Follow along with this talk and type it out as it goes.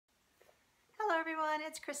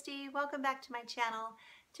it's Christy. Welcome back to my channel.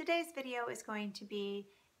 Today's video is going to be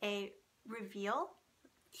a reveal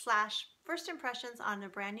slash first impressions on a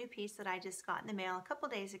brand new piece that I just got in the mail a couple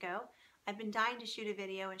days ago. I've been dying to shoot a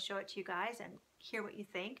video and show it to you guys and hear what you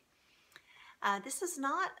think. This is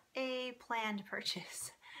not a planned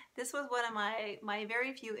purchase. This was one of my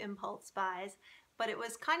very few impulse buys, but it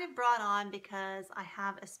was kind of brought on because I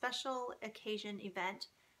have a special occasion event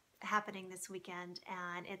happening this weekend,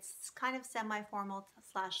 and it's kind of semi-formal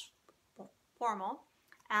slash formal,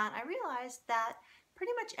 and I realized that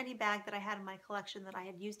pretty much any bag that I had in my collection that I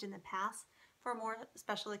had used in the past for more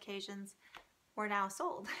special occasions were now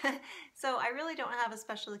sold. So I really don't have a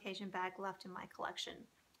special occasion bag left in my collection.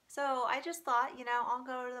 So I just thought, I'll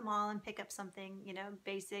go to the mall and pick up something,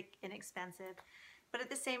 basic, inexpensive. But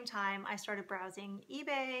at the same time, I started browsing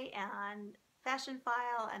eBay and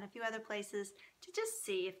Fashionphile and a few other places to just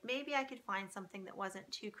see if maybe I could find something that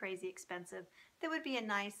wasn't too crazy expensive that would be a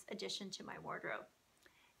nice addition to my wardrobe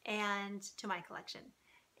and to my collection.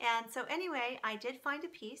 And so anyway, I did find a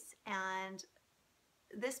piece, and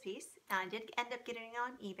this piece, and I did end up getting it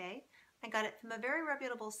on eBay. I got it from a very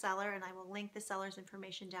reputable seller, and I will link the seller's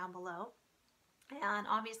information down below. And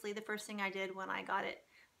obviously the first thing I did when I got it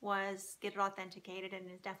was get it authenticated,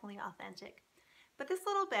 and it's definitely authentic. But this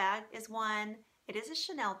little bag is one, it is a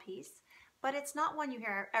Chanel piece, but it's not one you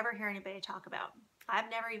ever hear anybody talk about.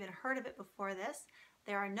 I've never even heard of it before this.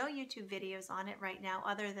 There are no YouTube videos on it right now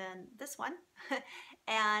other than this one.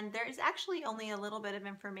 And there is actually only a little bit of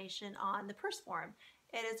information on the purse form.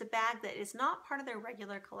 It is a bag that is not part of their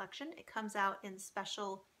regular collection. It comes out in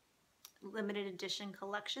special limited edition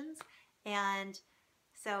collections. And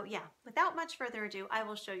so yeah, without much further ado, I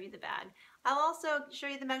will show you the bag. I'll also show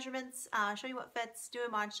you the measurements, show you what fits, do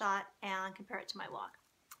a mod shot, and compare it to my walk.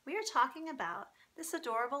 We are talking about this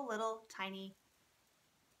adorable little tiny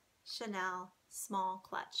Chanel small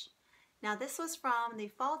clutch. Now this was from the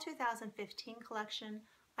fall 2015 collection.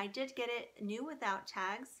 I did get it new without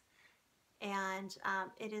tags, and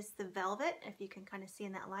it is the velvet. If you can kind of see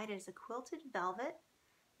in that light, it is a quilted velvet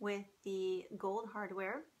with the gold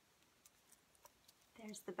hardware.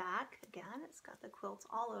 There's the back again. It's got the quilts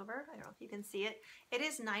all over. I don't know if you can see it. It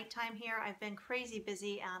is nighttime here. I've been crazy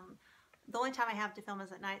busy. The only time I have to film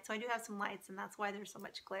is at night, so I do have some lights, and that's why there's so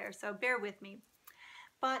much glare, so bear with me.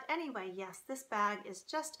 But anyway, yes, this bag is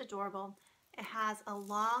just adorable. It has a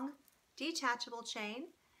long detachable chain,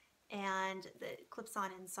 and it clips on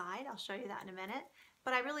inside. I'll show you that in a minute.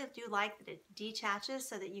 But I really do like that it detaches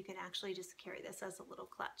so that you can actually just carry this as a little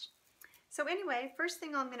clutch. So anyway, first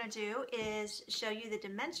thing I'm going to do is show you the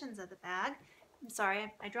dimensions of the bag. I'm sorry,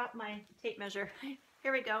 I dropped my tape measure.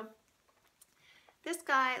 Here we go. This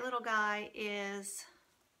little guy is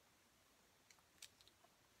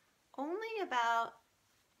only about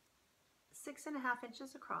 6.5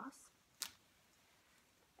 inches across,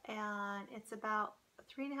 and it's about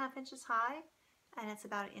 3.5 inches high, and it's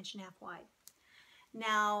about 1.5 inches wide.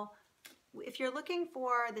 Now, if you're looking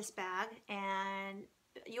for this bag, and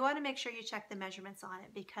you want to make sure you check the measurements on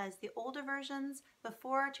it, because the older versions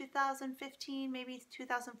before 2015, maybe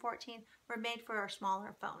 2014, were made for our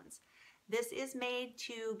smaller phones. This is made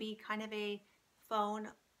to be kind of a phone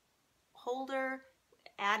holder,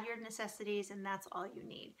 add your necessities, and that's all you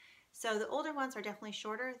need. So the older ones are definitely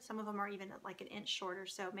shorter. Some of them are even like 1 inch shorter,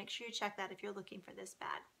 so make sure you check that if you're looking for this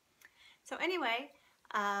bag. So anyway,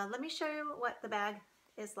 let me show you what the bag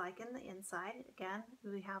is like in the inside. Again,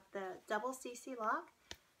 we have the double CC lock.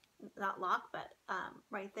 Not lock, but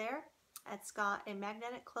right there. It's got a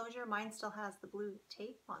magnetic closure. Mine still has the blue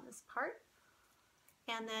tape on this part.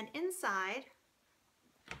 And then inside,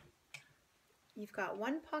 you've got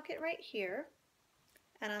one pocket right here.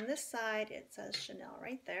 And on this side, it says Chanel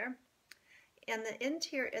right there. In the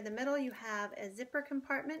interior, in the middle, you have a zipper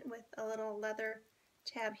compartment with a little leather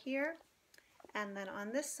tab here. And then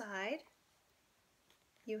on this side,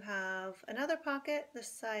 you have another pocket.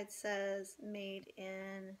 This side says made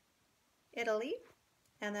in Italy,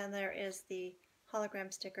 and then there is the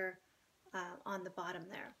hologram sticker on the bottom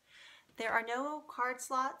there. There are no card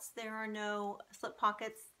slots, there are no slip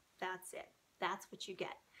pockets. That's it. That's what you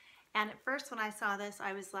get. And at first when I saw this,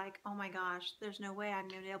 I was like, oh my gosh, there's no way I'm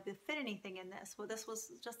going to be able to fit anything in this. Well, this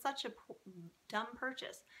was just such a dumb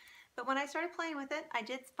purchase. But when I started playing with it, I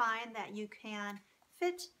did find that you can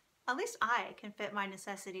fit, at least I can fit my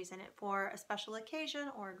necessities in it for a special occasion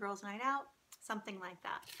or a girls' night out, something like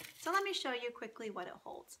that. So let me show you quickly what it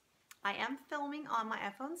holds. I am filming on my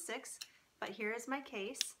iPhone 6, but here is my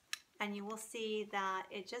case, and you will see that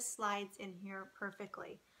it just slides in here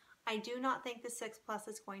perfectly. I do not think the 6 Plus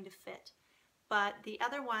is going to fit, but the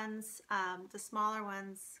other ones, the smaller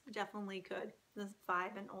ones, definitely could, the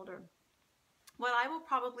 5 and older. What I will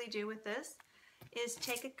probably do with this is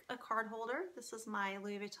take a card holder. This is my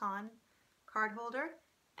Louis Vuitton card holder,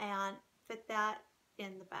 and fit that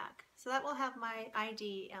in the back. So that will have my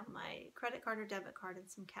ID and my credit card or debit card and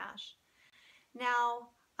some cash. Now,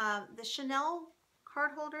 the Chanel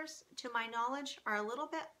card holders, to my knowledge, are a little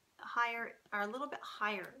bit higher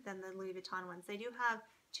than the Louis Vuitton ones. They do have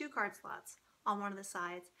 2 card slots on one of the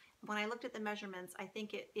sides. When I looked at the measurements, I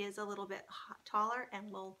think it is a little bit taller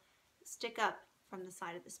and will stick up from the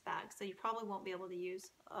side of this bag. So you probably won't be able to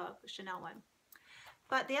use a Chanel one.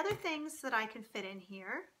 But the other things that I can fit in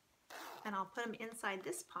here, and I'll put them inside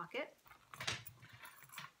this pocket.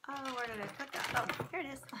 Oh, where did I put that? Oh, here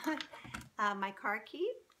it is. My car key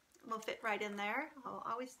will fit right in there. I'll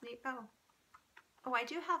always need, oh, I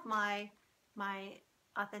do have my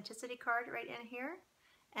authenticity card right in here.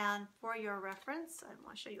 And for your reference, I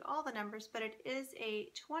want to show you all the numbers, but it is a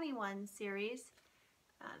 21 series.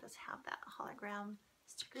 It does have that hologram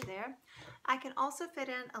sticker there. I can also fit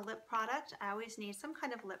in a lip product. I always need some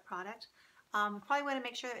kind of lip product. Probably want to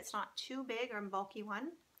make sure that it's not too big or bulky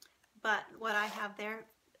one, but what I have there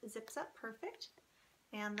zips up perfect,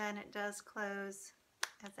 and then it does close,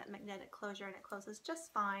 has that magnetic closure, and it closes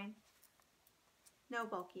just fine. No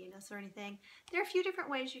bulkiness or anything. There are a few different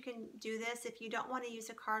ways you can do this. If you don't want to use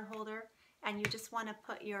a card holder and you just want to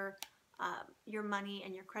put your money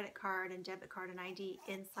and your credit card and debit card and ID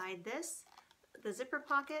inside this, the zipper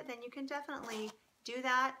pocket, then you can definitely do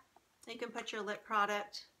that. You can put your lip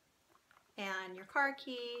product and your car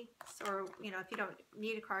key, or if you don't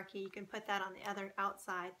need a car key, you can put that on the other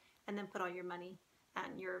outside and then put all your money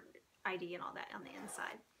and your ID and all that on the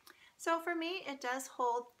inside. So for me, it does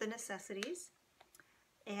hold the necessities.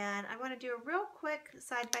 And I want to do a real quick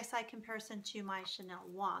side-by-side comparison to my Chanel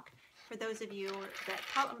walk. For those of you that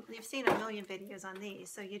you've seen a million videos on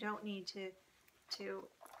these, so you don't need to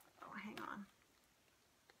oh, hang on.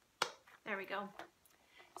 There we go.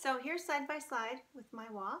 So here's side-by-side with my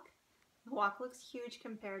walk. The walk looks huge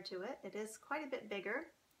compared to it. It is quite a bit bigger.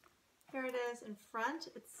 Here it is in front.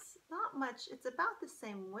 It's not much. It's about the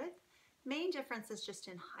same width. Main difference is just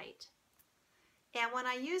in height. And when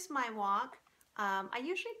I use my walk, I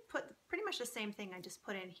usually put pretty much the same thing I just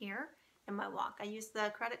put in here in my walk. I use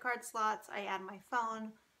the credit card slots. I add my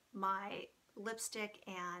phone, my lipstick,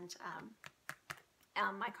 and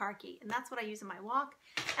my car key. And that's what I use in my walk.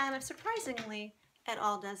 And surprisingly, it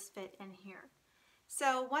all does fit in here.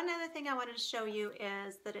 So one other thing I wanted to show you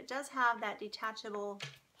is that it does have that detachable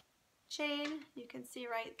chain. You can see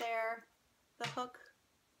right there, the hook.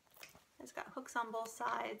 It's got hooks on both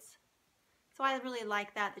sides. So I really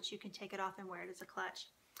like that you can take it off and wear it as a clutch.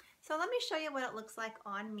 So let me show you what it looks like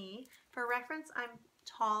on me. For reference, I'm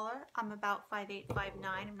taller. I'm about 5'8", 5'9".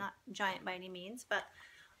 I'm not giant by any means, but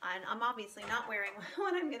I'm obviously not wearing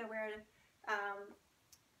what I'm going to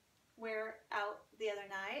wear out the other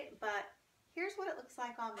night. But here's what it looks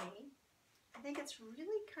like on me. I think it's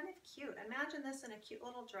really kind of cute. Imagine this in a cute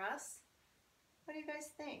little dress. What do you guys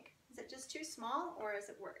think? Is it just too small, or does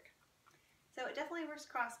it work? So it definitely works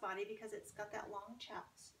crossbody because it's got that long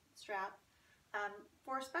strap.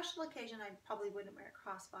 For a special occasion, I probably wouldn't wear a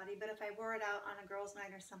crossbody, but if I wore it out on a girls'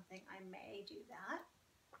 night or something, I may do that.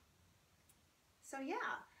 So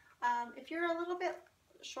yeah, if you're a little bit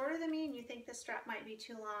shorter than me and you think the strap might be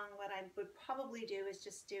too long, what I would probably do is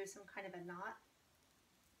just do some kind of a knot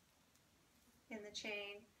in the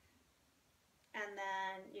chain, and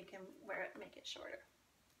then you can wear it, make it shorter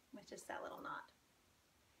with just that little knot.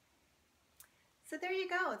 So there you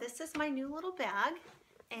go. This is my new little bag,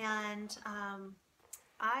 and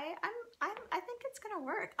I think it's gonna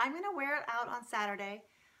work. I'm gonna wear it out on Saturday,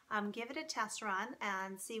 give it a test run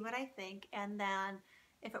and see what I think, and then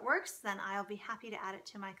if it works, then I'll be happy to add it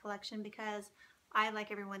to my collection, because I,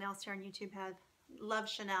 like everyone else here on YouTube, love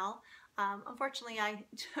Chanel. Unfortunately, I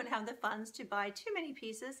don't have the funds to buy too many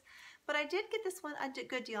pieces, but I did get this one, a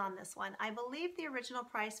good deal on this one. I believe the original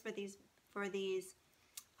price for these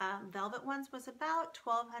velvet ones was about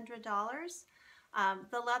 $1,200.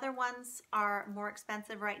 The leather ones are more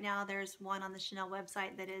expensive right now. There's one on the Chanel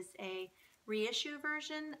website that is a reissue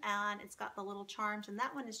version, and it's got the little charms, and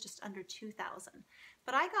that one is just under $2,000.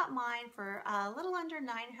 But I got mine for a little under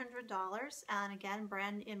 $900, and again,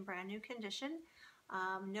 in brand new condition.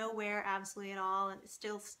 No wear absolutely at all, and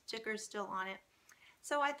still stickers still on it.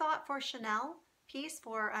 So I thought for Chanel piece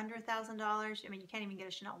for under $1,000, I mean, you can't even get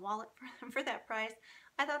a Chanel wallet for that price.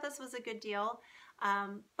 I thought this was a good deal.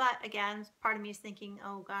 But again, part of me is thinking,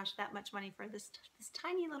 oh gosh, that much money for this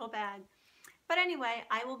tiny little bag. But anyway,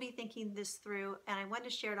 I will be thinking this through and I wanted to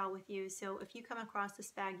share it all with you. So if you come across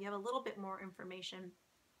this bag, you have a little bit more information.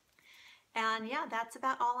 And yeah, that's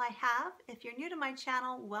about all I have. If you're new to my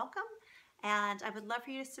channel, welcome. And I would love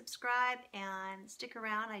for you to subscribe and stick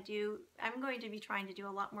around. I'm going to be trying to do a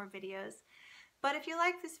lot more videos. But if you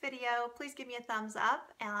like this video, please give me a thumbs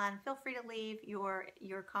up and feel free to leave your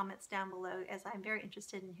comments down below, as I'm very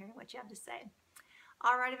interested in hearing what you have to say.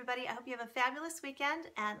 All right, everybody, I hope you have a fabulous weekend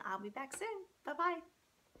and I'll be back soon. Bye-bye.